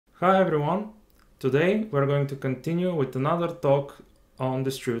Hi everyone! Today we're going to continue with another talk on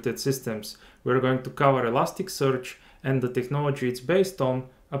distributed systems. We're going to cover Elasticsearch and the technology it's based on,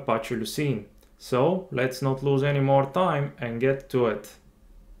 Apache Lucene. So let's not lose any more time and get to it.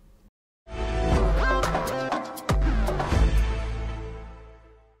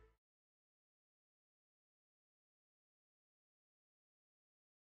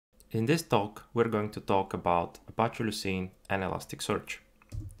 In this talk, we're going to talk about Apache Lucene and Elasticsearch.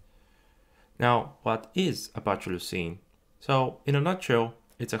 Now, what is Apache Lucene? So, in a nutshell,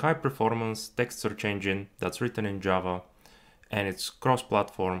 it's a high-performance text search engine that's written in Java, and it's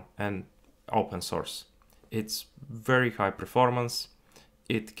cross-platform and open source. It's very high performance.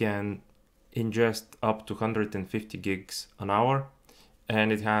 It can ingest up to 150 gigs an hour,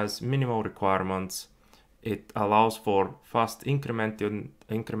 and it has minimal requirements. It allows for fast incremental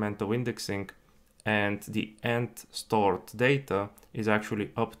indexing, and the end stored data is actually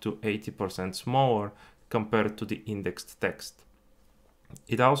up to 80% smaller compared to the indexed text.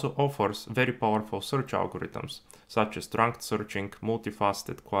 It also offers very powerful search algorithms, such as trunked searching,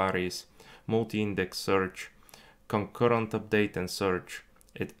 multifaceted queries, multi-index search, concurrent update and search.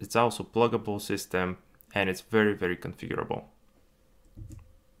 It's also a pluggable system, and it's very, very configurable.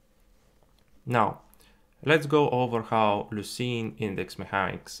 Now, let's go over how Lucene index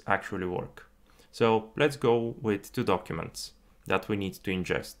mechanics actually work. So let's go with two documents that we need to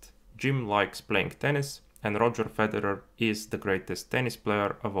ingest. Jim likes playing tennis, and Roger Federer is the greatest tennis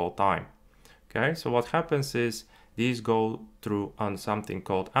player of all time. Okay, so what happens is these go through on something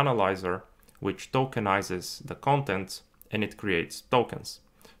called analyzer, which tokenizes the contents and it creates tokens.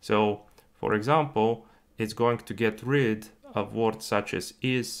 So for example, it's going to get rid of words such as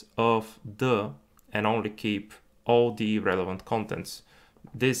is, of, the, and only keep all the relevant contents.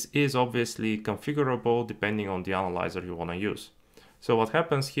 This is obviously configurable depending on the analyzer you want to use. So what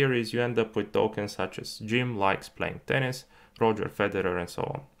happens here is you end up with tokens such as Jim likes playing tennis, Roger Federer, and so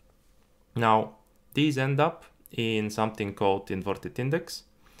on. Now, these end up in something called inverted index,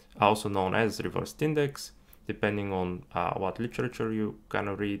 also known as reversed index, depending on what literature you kind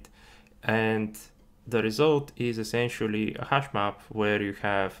of read. And the result is essentially a hash map where you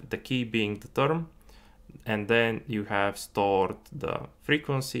have the key being the term, and then you have stored the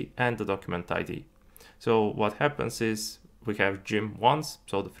frequency and the document ID. So what happens is we have Jim once,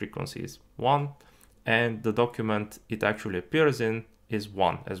 so the frequency is 1, and the document it actually appears in is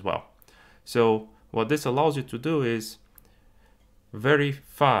 1 as well. So what this allows you to do is very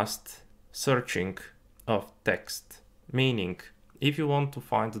fast searching of text, meaning if you want to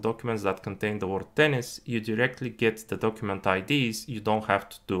find the documents that contain the word tennis, you directly get the document IDs. You don't have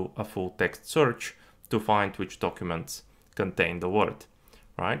to do a full text search to find which documents contain the word,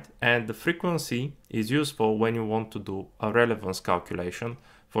 right? And the frequency is useful when you want to do a relevance calculation,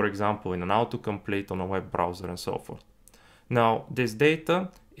 for example, in an autocomplete on a web browser and so forth. Now, this data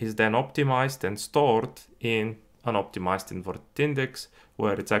is then optimized and stored in an optimized inverted index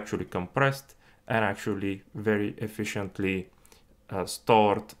where it's actually compressed and actually very efficiently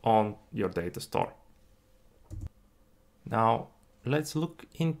stored on your data store. Now, let's look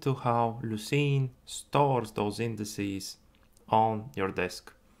into how Lucene stores those indices on your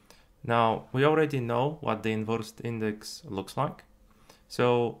disk. Now, we already know what the inverted index looks like.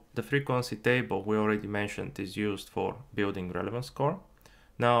 So the frequency table we already mentioned is used for building relevance score.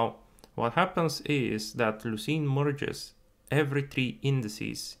 Now, what happens is that Lucene merges every 3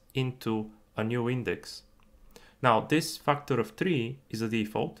 indices into a new index. Now, this factor of 3 is a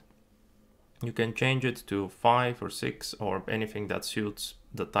default. You can change it to 5 or 6 or anything that suits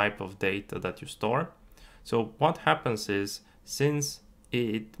the type of data that you store. So what happens is, since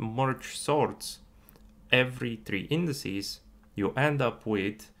it merge sorts every 3 indices, you end up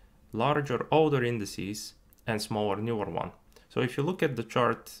with larger older indices and smaller newer one. So if you look at the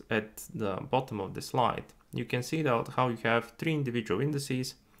chart at the bottom of the slide, you can see that how you have 3 individual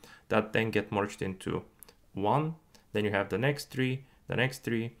indices that then get merged into one, then you have the next 3, the next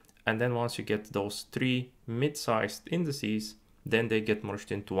 3, and then once you get those 3 mid-sized indices, then they get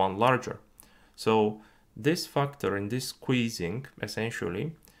merged into one larger. So this factor in this squeezing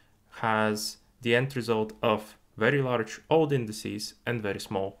essentially has the end result of very large old indices and very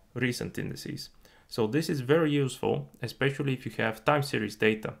small recent indices. So this is very useful, especially if you have time series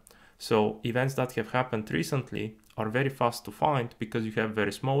data. So events that have happened recently are very fast to find because you have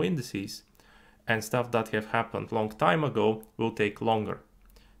very small indices, and stuff that have happened long time ago will take longer.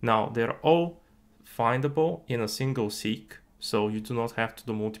 Now, they're all findable in a single seek, so you do not have to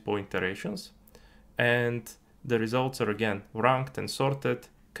do multiple iterations. And the results are again ranked and sorted,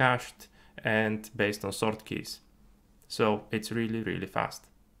 cached, and based on sort keys. So it's really, really fast.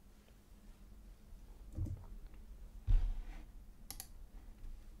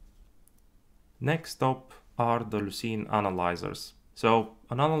 Next up are the Lucene analyzers. So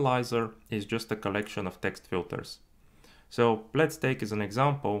an analyzer is just a collection of text filters. So let's take as an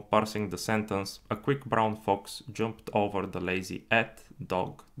example parsing the sentence, a quick brown fox jumped over the lazy at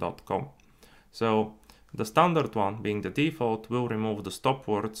dog.com. So the standard one, being the default, will remove the stop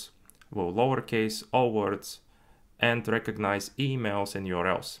words, will lowercase all words, and recognize emails and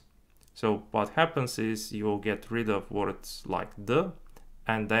URLs. So what happens is you will get rid of words like the,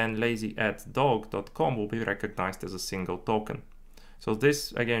 and then lazy@dog.com will be recognized as a single token. So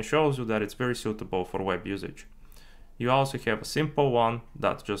this again shows you that it's very suitable for web usage. You also have a simple one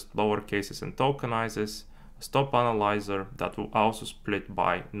that just lowercases and tokenizes, a stop analyzer that will also split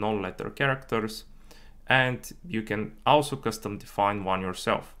by non-letter characters, and you can also custom define one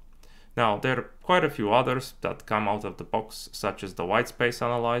yourself. Now, there are quite a few others that come out of the box, such as the whitespace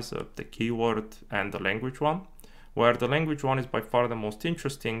analyzer, the keyword, and the language one, where the language one is by far the most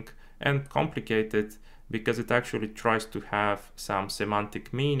interesting and complicated because it actually tries to have some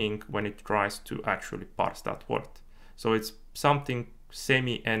semantic meaning when it tries to actually parse that word. So it's something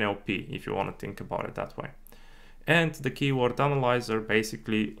semi-NLP, if you want to think about it that way. And the keyword analyzer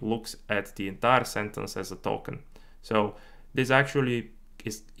basically looks at the entire sentence as a token. So this actually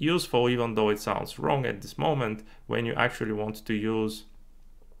is useful, even though it sounds wrong at this moment, when you actually want to use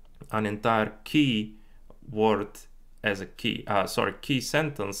an entire key word as a key, key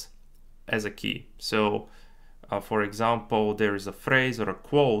sentence as a key. So for example, there is a phrase or a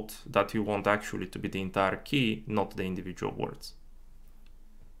quote that you want actually to be the entire key, not the individual words.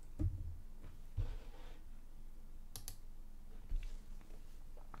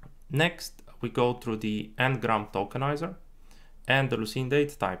 Next, we go through the n-gram tokenizer and the Lucene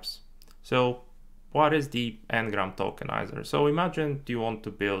data types. So what is the n-gram tokenizer? So imagine you want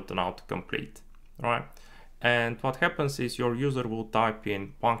to build an autocomplete, right? And what happens is your user will type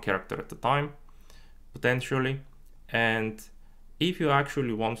in one character at a time, potentially. And if you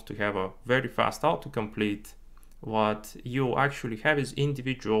actually want to have a very fast autocomplete, what you actually have is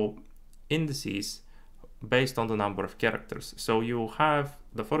individual indices based on the number of characters. So you have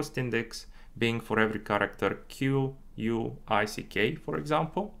the first index being for every character Q, U, I, C, K, for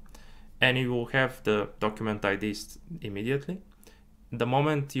example, and you will have the document IDs immediately. The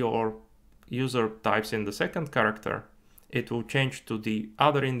moment your user types in the second character, it will change to the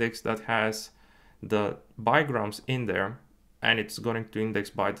other index that has the bigrams in there, and it's going to index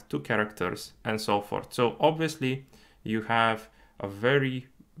by the two characters and so forth. So obviously you have a very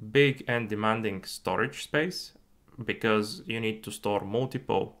big and demanding storage space because you need to store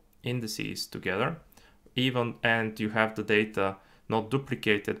multiple indices together, and you have the data not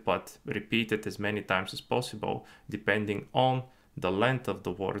duplicated but repeated as many times as possible depending on the length of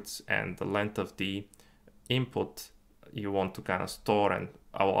the words and the length of the input you want to kind of store and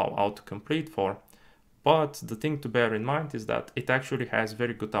allow autocomplete for. But the thing to bear in mind is that it actually has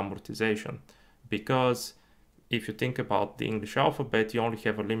very good amortization, because if you think about the English alphabet, you only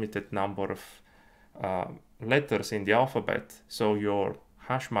have a limited number of letters in the alphabet, so your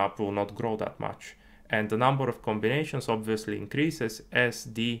hash map will not grow that much. And the number of combinations obviously increases as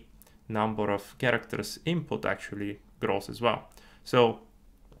the number of characters input actually grows as well. So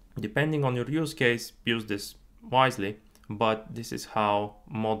depending on your use case, use this wisely, but this is how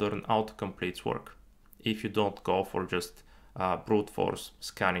modern autocompletes work if you don't go for just brute force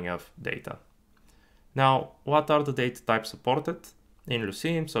scanning of data. Now, what are the data types supported in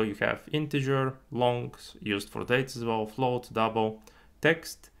Lucene? So you have integer, longs used for dates as well, float, double,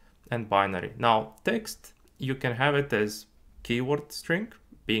 text, and binary. Now, text, you can have it as keyword string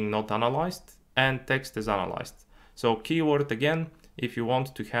being not analyzed, and text is analyzed. So keyword, again, if you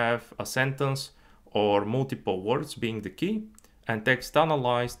want to have a sentence or multiple words being the key, and text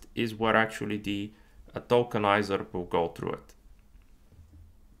analyzed is where actually the tokenizer will go through it.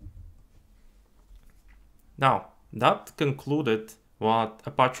 Now, that concluded what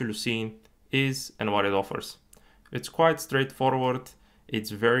Apache Lucene is and what it offers. It's quite straightforward.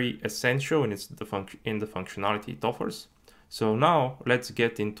 It's very essential in the functionality it offers. So now let's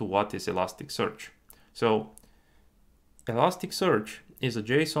get into what is Elasticsearch. So Elasticsearch is a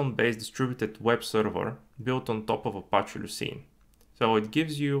JSON-based distributed web server built on top of Apache Lucene. So it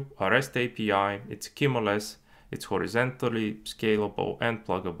gives you a REST API, it's schemaless, it's horizontally scalable and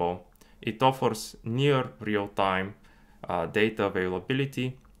pluggable. It offers near real-time data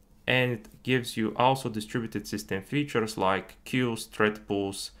availability, and it gives you also distributed system features like queues, thread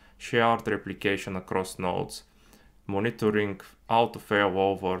pools, shared replication across nodes, monitoring, auto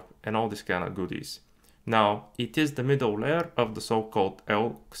failover, and all these kind of goodies. Now, it is the middle layer of the so-called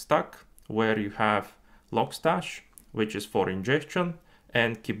elk stack, where you have Logstash, which is for ingestion,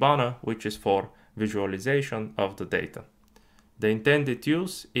 and Kibana, which is for visualization of the data. The intended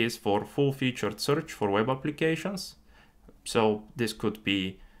use is for full-featured search for web applications. So this could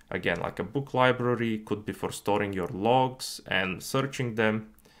be, again, like a book library, could be for storing your logs and searching them.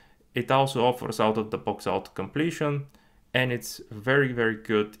 It also offers out-of-the-box auto-completion, and it's very, very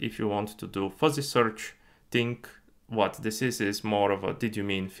good if you want to do fuzzy search. Think what this is more of a did you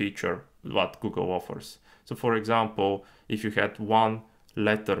mean feature what Google offers. So for example, if you had one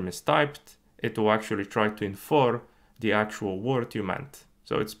letter mistyped, it will actually try to infer the actual word you meant.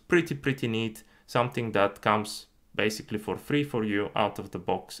 So it's pretty neat, something that comes basically for free for you out of the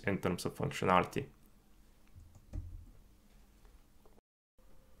box in terms of functionality.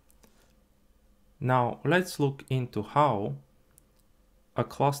 Now let's look into how a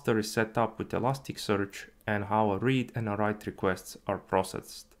cluster is set up with Elasticsearch and how a read and a write requests are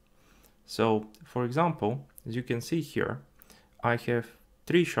processed. So for example, as you can see here, I have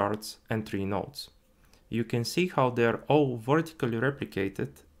 3 shards and 3 nodes. You can see how they're all vertically replicated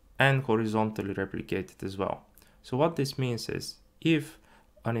and horizontally replicated as well. So what this means is if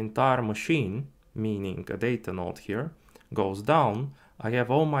an entire machine, meaning a data node here, goes down, I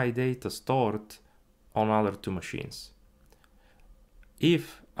have all my data stored on other 2 machines.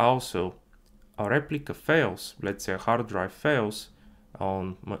 If also a replica fails, let's say a hard drive fails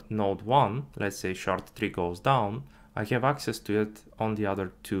on node 1, let's say shard 3 goes down, I have access to it on the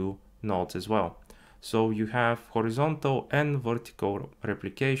other 2 nodes as well. So you have horizontal and vertical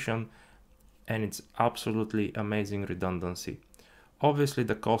replication, and it's absolutely amazing redundancy. Obviously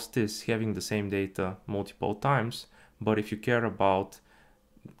the cost is having the same data multiple times, but if you care about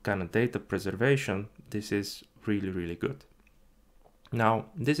kind of data preservation, this is really good. Now,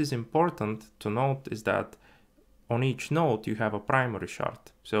 this is important to note is that on each node you have a primary shard.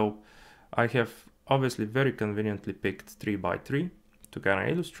 So I have obviously very conveniently picked 3 by 3 to kind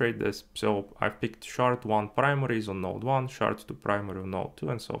of illustrate this. So I've picked shard 1 primaries on node 1, shard 2 primary on node 2,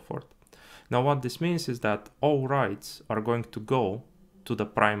 and so forth. Now what this means is that all writes are going to go to the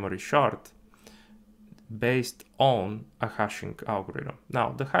primary shard based on a hashing algorithm.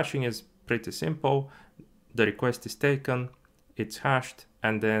 Now the hashing is pretty simple. The request is taken, it's hashed,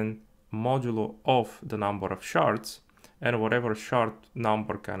 and then modulo of the number of shards, and whatever shard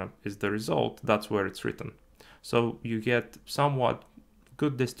number kind of is the result, that's where it's written. So you get somewhat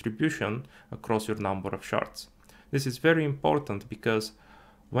good distribution across your number of shards. This is very important because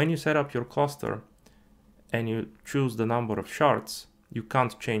when you set up your cluster and you choose the number of shards, you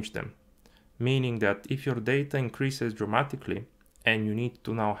can't change them. Meaning that if your data increases dramatically and you need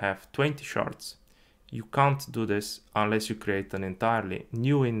to now have 20 shards, you can't do this unless you create an entirely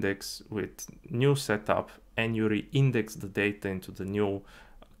new index with new setup and you re-index the data into the new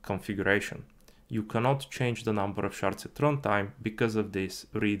configuration. You cannot change the number of shards at runtime because of this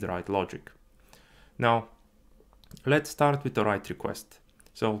read-write logic. Now, let's start with a write request.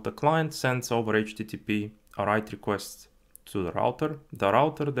 So the client sends over HTTP a write request to the router. The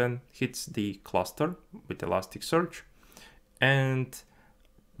router then hits the cluster with Elasticsearch and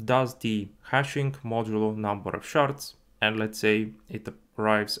does the hashing modulo number of shards. And let's say it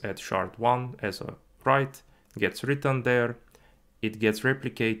arrives at shard 1 as a write, gets written there, it gets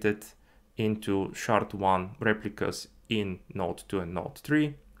replicated into shard 1 replicas in node 2 and node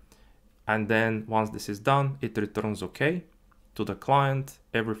 3. And then once this is done, it returns OK to the client.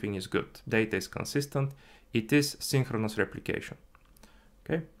 Everything is good. Data is consistent. It is synchronous replication.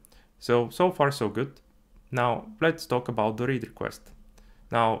 Okay, so far so good. Now let's talk about the read request.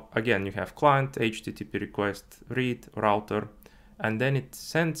 Now again, you have client, HTTP request, read, router, and then it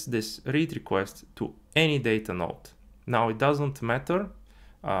sends this read request to any data node. Now it doesn't matter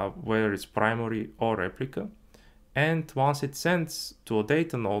whether it's primary or replica. And once it sends to a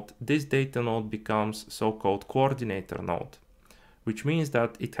data node, this data node becomes so-called coordinator node, which means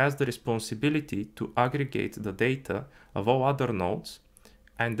that it has the responsibility to aggregate the data of all other nodes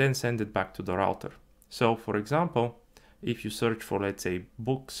and then send it back to the router. So for example, if you search for, let's say,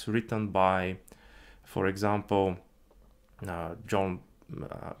 books written by, for example, John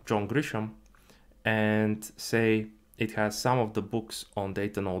Grisham, and say it has some of the books on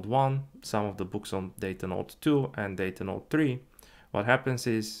data node 1, some of the books on data node 2 and data node 3, what happens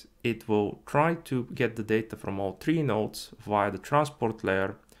is it will try to get the data from all 3 nodes via the transport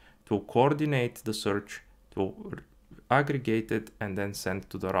layer to coordinate the search, to aggregate it, and then send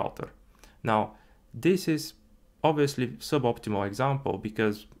to the router. Now, this is obviously suboptimal example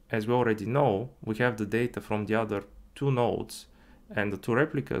because, as we already know, we have the data from the other 2 nodes and the 2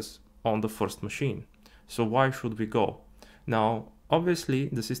 replicas on the first machine. So why should we go? Now, obviously,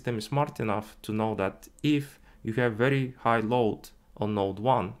 the system is smart enough to know that if you have very high load on node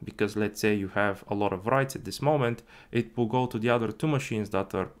 1, because let's say you have a lot of writes at this moment, it will go to the other two machines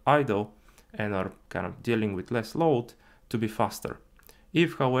that are idle and are kind of dealing with less load to be faster.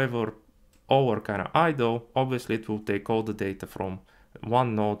 If, however, all are kind of idle, obviously it will take all the data from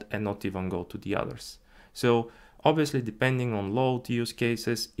one node and not even go to the others. So obviously, depending on load use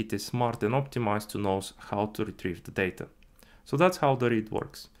cases, it is smart and optimized to know how to retrieve the data. So that's how the read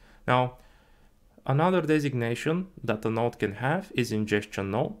works. Now, another designation that a node can have is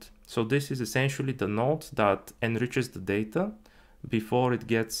ingestion node. So this is essentially the node that enriches the data before it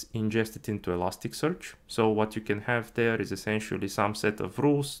gets ingested into Elasticsearch. So what you can have there is essentially some set of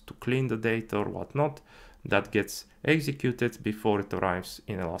rules to clean the data or whatnot that gets executed before it arrives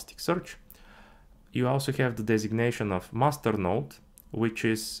in Elasticsearch. You also have the designation of master node, which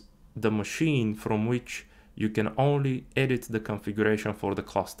is the machine from which you can only edit the configuration for the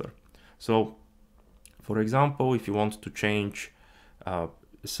cluster. So, for example, if you want to change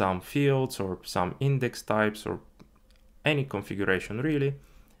some fields or some index types or any configuration really,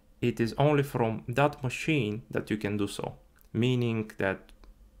 it is only from that machine that you can do so. Meaning that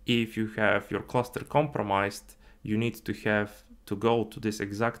if you have your cluster compromised, you need to go to this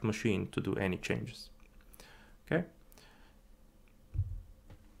exact machine to do any changes. Okay.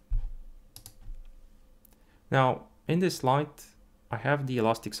 Now, in this slide, I have the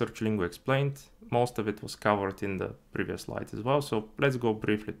Elasticsearch lingo explained. Most of it was covered in the previous slide as well, so let's go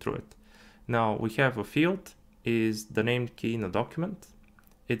briefly through it. Now, we have a field is the named key in a document.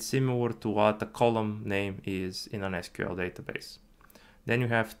 It's similar to what a column name is in an SQL database. Then you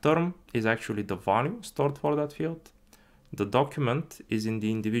have term is actually the value stored for that field. The document is in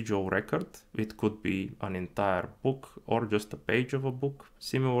the individual record. It could be an entire book or just a page of a book,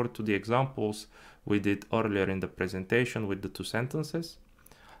 similar to the examples we did earlier in the presentation with the 2 sentences.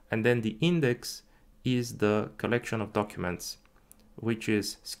 And then the index is the collection of documents, which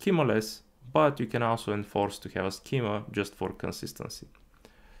is schemaless, but you can also enforce to have a schema just for consistency.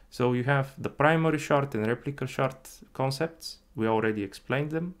 So you have the primary shard and replica shard concepts. We already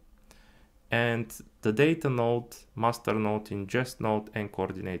explained them. And the data node, master node, ingest node, and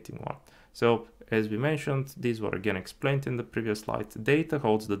coordinating one. So as we mentioned, these were again explained in the previous slide. Data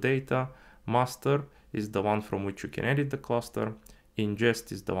holds the data. Master is the one from which you can edit the cluster.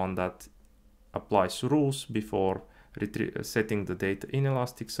 Ingest is the one that applies rules before setting the data in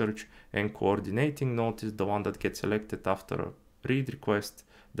Elasticsearch, and coordinating node is the one that gets selected after a read request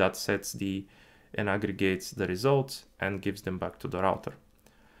that sets and aggregates the results and gives them back to the router.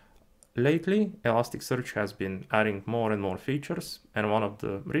 Lately, Elasticsearch has been adding more and more features, and one of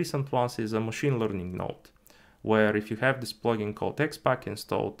the recent ones is a machine learning node, where if you have this plugin called XPack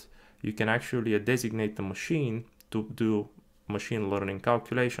installed, you can actually designate a machine to do machine learning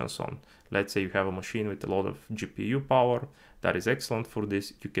calculations on. Let's say you have a machine with a lot of GPU power that is excellent for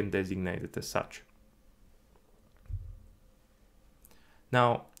this, you can designate it as such.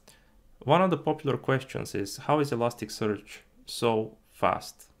 Now, one of the popular questions is, how is Elasticsearch so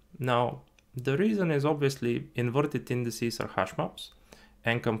fast? Now, the reason is obviously inverted indices are hash maps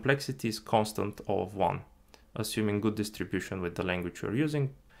and complexity is constant of 1, assuming good distribution with the language you're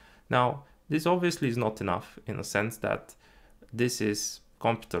using. Now, this obviously is not enough in a sense that this is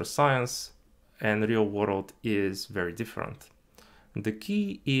computer science and real world is very different. The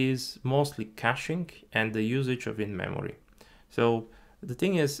key is mostly caching and the usage of in-memory. So the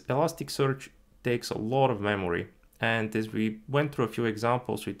thing is, Elasticsearch takes a lot of memory, and as we went through a few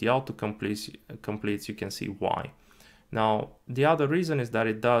examples with the autocompletes, you can see why. Now, the other reason is that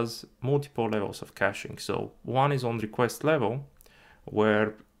it does multiple levels of caching. So one is on request level,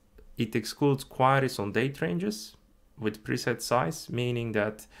 where it excludes queries on date ranges with preset size, meaning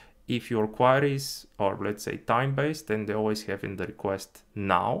that if your queries are, let's say, time-based, then they always have in the request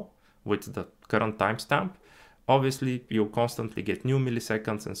now with the current timestamp. Obviously, you'll constantly get new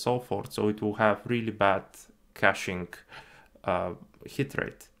milliseconds and so forth, so it will have really bad caching hit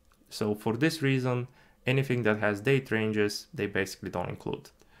rate. So for this reason, anything that has date ranges, they basically don't include.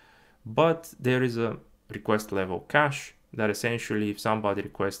 But there is a request level cache that essentially, if somebody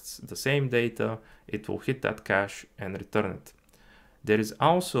requests the same data, it will hit that cache and return it. There is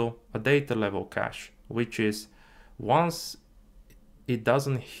also a data level cache, which is once it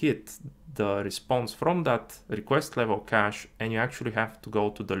doesn't hit the response from that request level cache and you actually have to go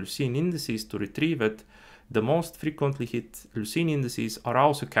to the Lucene indices to retrieve it, the most frequently hit Lucene indices are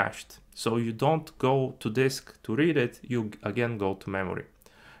also cached. So you don't go to disk to read it, you again go to memory.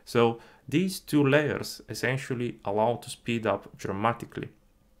 So these two layers essentially allow to speed up dramatically.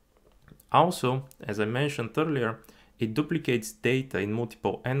 Also, as I mentioned earlier, it duplicates data in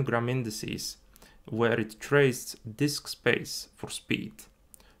multiple n-gram indices, where it trades disk space for speed.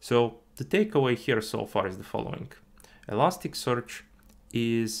 So the takeaway here so far is the following. Elasticsearch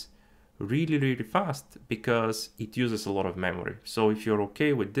is really fast because it uses a lot of memory. So if you're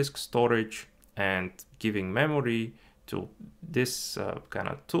okay with disk storage and giving memory to this kind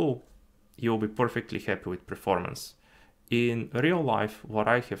of tool, you'll be perfectly happy with performance. In real life, what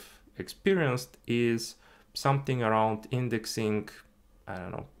I have experienced is something around indexing, I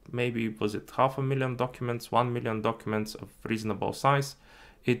don't know, maybe was it 500,000 documents, 1 million documents of reasonable size.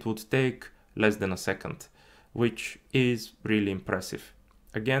 It would take less than a second, which is really impressive.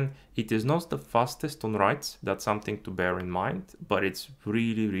 Again, it is not the fastest on writes, that's something to bear in mind, but it's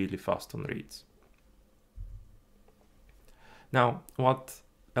really fast on reads. Now, what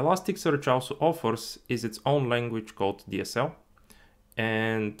Elasticsearch also offers is its own language called DSL,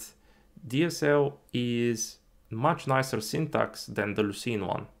 and DSL is much nicer syntax than the Lucene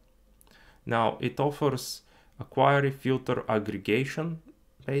one. Now, it offers a query, filter, aggregation,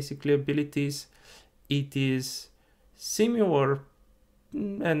 basically abilities. It is similar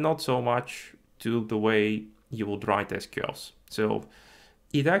and not so much to the way you would write SQLs. So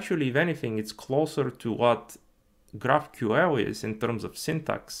it actually, if anything, it's closer to what GraphQL is in terms of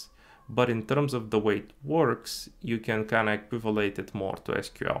syntax, but in terms of the way it works, you can kind of equivalent it more to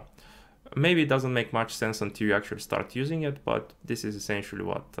SQL. Maybe it doesn't make much sense until you actually start using it, but this is essentially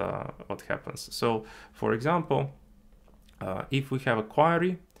what happens. So, for example, if we have a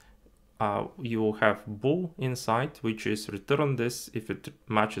query, you will have bool inside, which is return this if it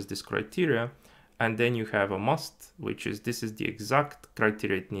matches this criteria, and then you have a must, which is this is the exact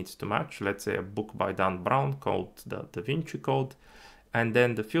criteria it needs to match. Let's say a book by Dan Brown called the Da Vinci Code, and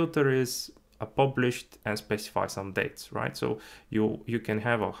then the filter is published and specify some dates, right? So you can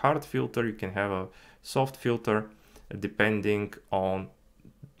have a hard filter, you can have a soft filter, depending on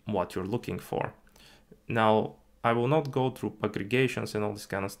what you're looking for. Now, I will not go through aggregations and all this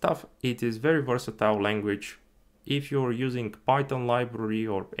kind of stuff. It is very versatile language. If you're using Python library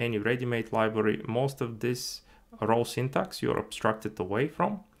or any ready-made library, most of this raw syntax you're abstracted away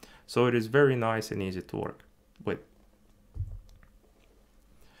from. So it is very nice and easy to work with.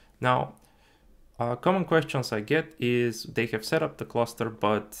 Now, common questions I get is they have set up the cluster,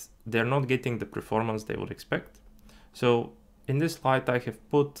 but they're not getting the performance they would expect. So in this slide, I have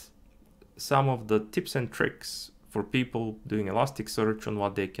put some of the tips and tricks for people doing Elasticsearch on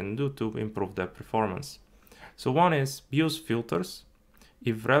what they can do to improve their performance. So one is use filters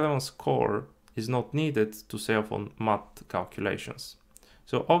if relevance score is not needed to save on math calculations.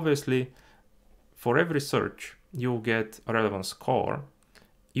 So obviously, for every search, you'll get a relevance score.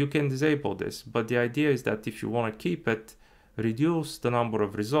 You can disable this, but the idea is that if you want to keep it, reduce the number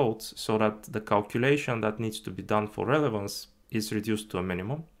of results so that the calculation that needs to be done for relevance is reduced to a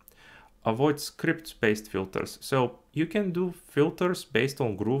minimum. Avoid script-based filters. So you can do filters based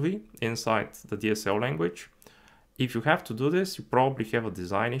on Groovy inside the DSL language. If you have to do this, you probably have a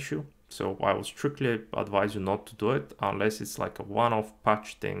design issue. So I would strictly advise you not to do it unless it's like a one-off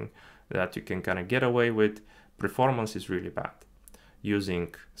patch thing that you can kind of get away with. Performance is really bad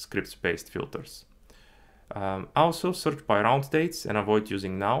using script-based filters. Also search by round dates and avoid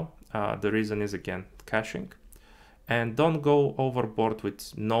using now. The reason is again caching. And don't go overboard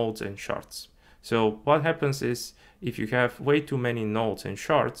with nodes and shards. So what happens is if you have way too many nodes and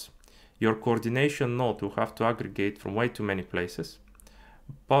shards, your coordination node will have to aggregate from way too many places.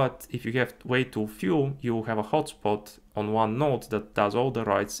 But if you have way too few, you have a hotspot on one node that does all the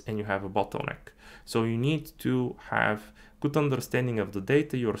writes and you have a bottleneck. So you need to have good understanding of the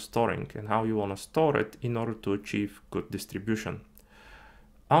data you're storing and how you want to store it in order to achieve good distribution.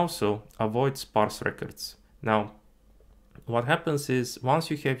 Also, avoid sparse records. Now, what happens is once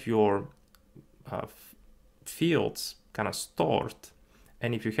you have your fields kind of stored,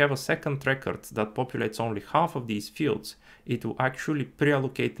 and if you have a second record that populates only half of these fields, it will actually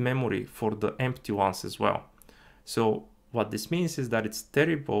pre-allocate memory for the empty ones as well. So what this means is that it's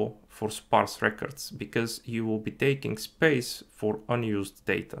terrible for sparse records because you will be taking space for unused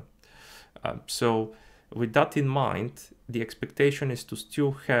data. So with that in mind, the expectation is to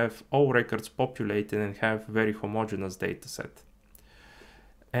still have all records populated and have very homogeneous data set.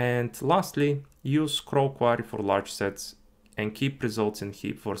 And lastly, use scroll query for large sets and keep results in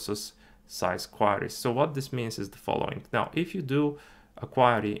heap versus size queries. So what this means is the following. Now, if you do a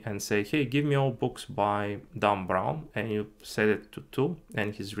query and say, hey, give me all books by Dan Brown, and you set it to 2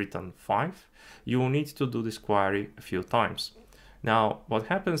 and he's written 5, you will need to do this query a few times. Now, what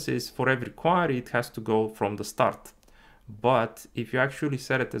happens is for every query, it has to go from the start. But if you actually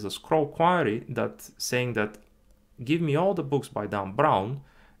set it as a scroll query, that saying that give me all the books by Dan Brown,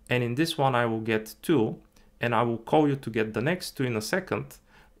 and in this one I will get 2, and I will call you to get the next 2 in a second,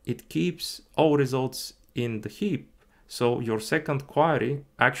 it keeps all results in the heap. So your second query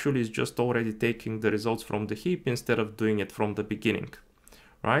actually is just already taking the results from the heap instead of doing it from the beginning,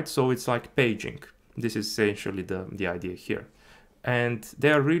 right? So it's like paging. This is essentially the idea here. And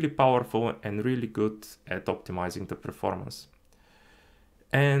they are really powerful and really good at optimizing the performance.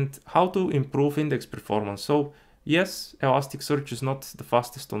 And how to improve index performance? So yes, Elasticsearch is not the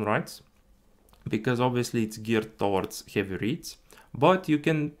fastest on writes, because obviously it's geared towards heavy reads, but you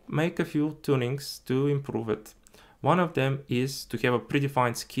can make a few tunings to improve it. One of them is to have a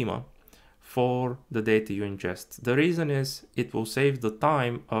predefined schema for the data you ingest. The reason is it will save the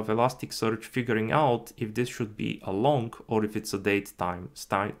time of Elasticsearch figuring out if this should be a long or if it's a date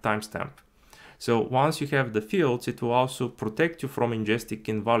timestamp. So once you have the fields, it will also protect you from ingesting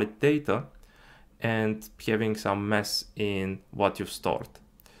invalid data and having some mess in what you've stored.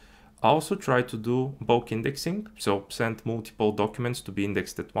 Also try to do bulk indexing, so send multiple documents to be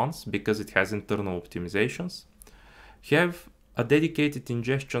indexed at once because it has internal optimizations. Have a dedicated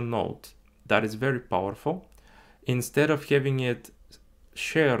ingestion node that is very powerful, instead of having it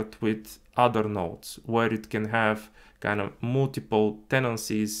shared with other nodes where it can have kind of multiple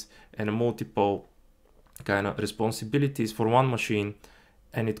tenancies and multiple kind of responsibilities for one machine,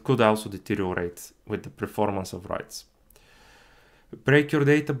 and it could also deteriorate with the performance of writes. Break your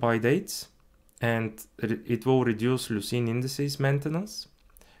data by dates, and it will reduce Lucene indices maintenance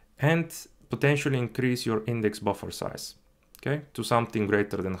and potentially increase your index buffer size, okay, to something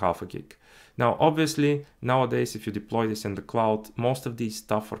greater than half a gig. Now, obviously, nowadays, if you deploy this in the cloud, most of these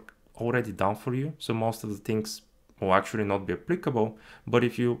stuff are already done for you. So most of the things will actually not be applicable. But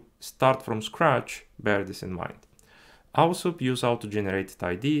if you start from scratch, bear this in mind. Also, use auto-generated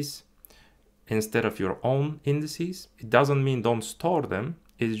IDs instead of your own indices. It doesn't mean don't store them.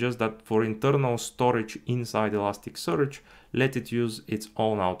 It's just that for internal storage inside Elasticsearch, let it use its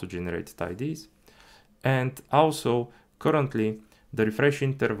own auto-generated IDs. And also, currently, the refresh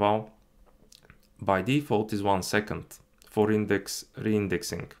interval by default is 1 second for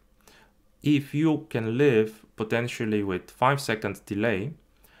reindexing. If you can live potentially with 5-second delay,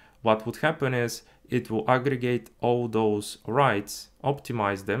 what would happen is it will aggregate all those writes,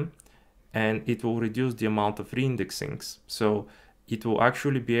 optimize them, and it will reduce the amount of reindexings. So it will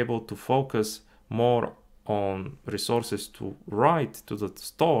actually be able to focus more on resources to write to the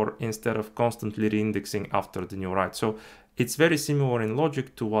store instead of constantly reindexing after the new write. So it's very similar in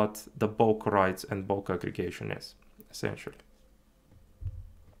logic to what the bulk writes and bulk aggregation is, essentially.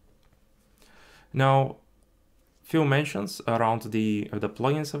 Now, few mentions around the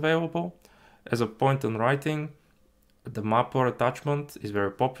plugins available. As a point on writing, the mapper attachment is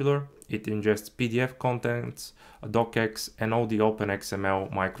very popular. It ingests PDF contents, docx, and all the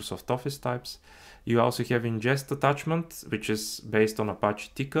OpenXML Microsoft Office types. You also have ingest attachment, which is based on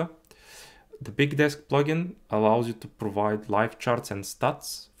Apache Tika. The Big Desk plugin allows you to provide live charts and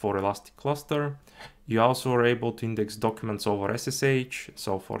stats for Elastic Cluster. You also are able to index documents over SSH, and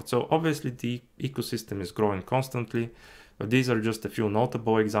so forth. So obviously the ecosystem is growing constantly. But these are just a few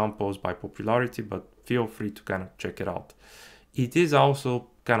notable examples by popularity, but feel free to kind of check it out. It is also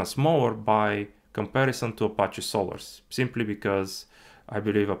kind of smaller by comparison to Apache Solars, simply because I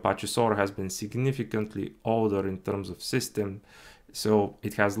believe Apache Solar has been significantly older in terms of system, so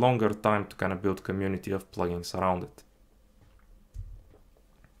it has longer time to kind of build community of plugins around it.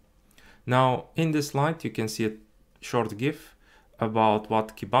 Now, in this slide, you can see a short GIF about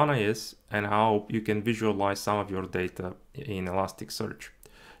what Kibana is and how you can visualize some of your data in Elasticsearch.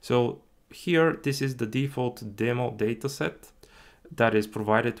 So here, this is the default demo dataset that is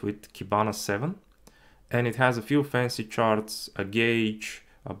provided with Kibana 7. And it has a few fancy charts, a gauge,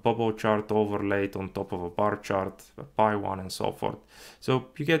 a bubble chart overlaid on top of a bar chart, a pie one, and so forth. So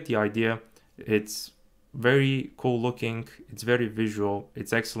you get the idea. It's very cool looking, it's very visual,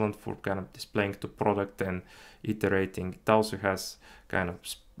 it's excellent for kind of displaying to product and iterating. It also has kind of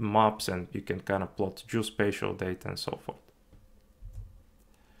maps, and you can kind of plot geospatial data and so forth.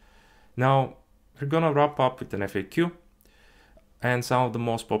 Now we're gonna wrap up with an FAQ and some of the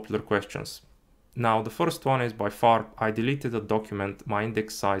most popular questions. Now the first one is by far, I deleted a document, my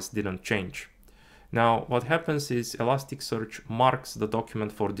index size didn't change. Now what happens is Elasticsearch marks the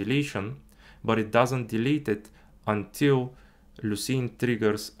document for deletion, but it doesn't delete it until Lucene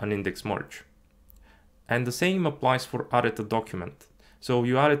triggers an index merge. And the same applies for added a document. So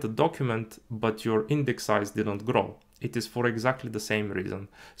you added a document, but your index size didn't grow. It is for exactly the same reason.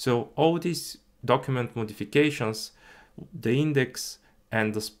 So all these document modifications, the index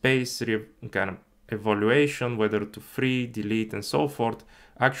and the space kind of evaluation, whether to free, delete, and so forth,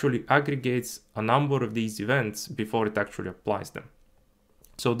 actually aggregates a number of these events before it actually applies them.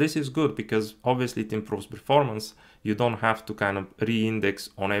 So this is good because obviously it improves performance. You don't have to kind of re-index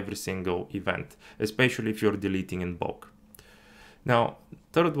on every single event, especially if you're deleting in bulk. Now,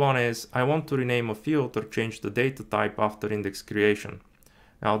 third one is I want to rename a field or change the data type after index creation.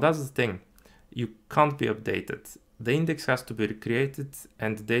 Now that's the thing, you can't be updated. The index has to be recreated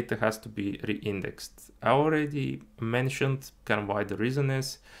and the data has to be re-indexed. I already mentioned kind of why the reason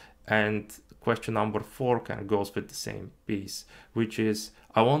is, and question number 4 kind of goes with the same piece, which is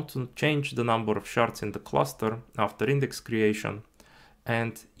I want to change the number of shards in the cluster after index creation,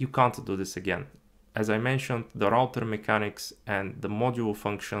 and you can't do this again. As I mentioned, the router mechanics and the module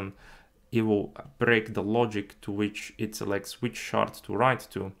function, it will break the logic to which it selects which shard to write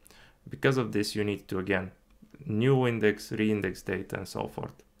to. Because of this, you need to, again, new index, re-index data, and so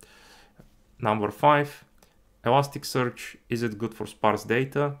forth. Number 5, Elasticsearch, is it good for sparse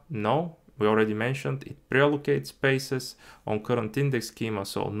data? No, we already mentioned it pre-allocates spaces on current index schema,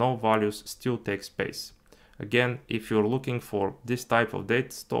 so no values still take space. Again, if you're looking for this type of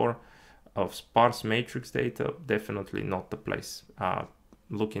data store of sparse matrix data, definitely not the place.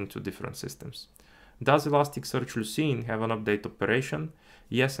 Look into different systems. Does Elasticsearch Lucene have an update operation?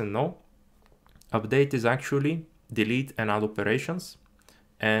 Yes and no. Update is actually delete and add operations,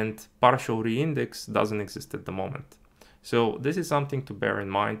 and partial reindex doesn't exist at the moment. So this is something to bear in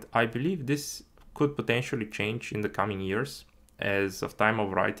mind. I believe this could potentially change in the coming years. As of time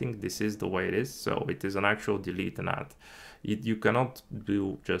of writing, this is the way it is. So it is an actual delete and add. You cannot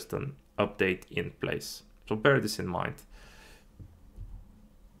do just an update in place. So bear this in mind.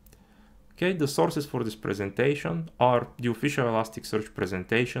 Okay, the sources for this presentation are the official Elasticsearch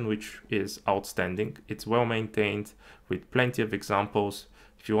presentation, which is outstanding. It's well maintained with plenty of examples.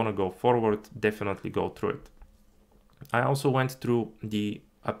 If you want to go forward, definitely go through it. I also went through the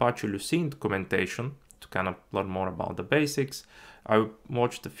Apache Lucene documentation to kind of learn more about the basics. I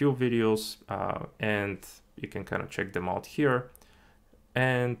watched a few videos and you can kind of check them out here.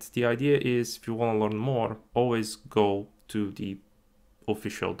 And the idea is, if you want to learn more, always go to the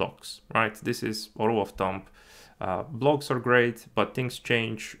official docs, right? This is a rule of thumb. Blogs are great, but things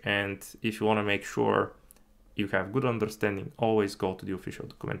change, and if you want to make sure you have good understanding, always go to the official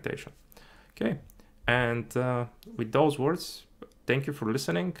documentation. Okay, and with those words, thank you for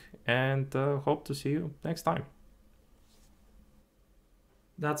listening, and hope to see you next time.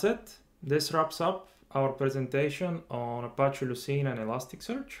 That's it. This wraps up our presentation on Apache Lucene and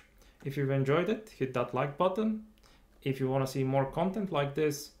Elasticsearch. If you've enjoyed it, hit that like button. If you want to see more content like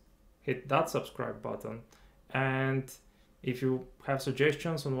this, hit that subscribe button. And if you have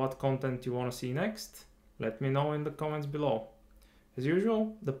suggestions on what content you want to see next, let me know in the comments below. As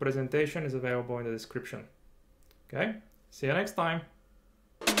usual, the presentation is available in the description. Okay, see you next time.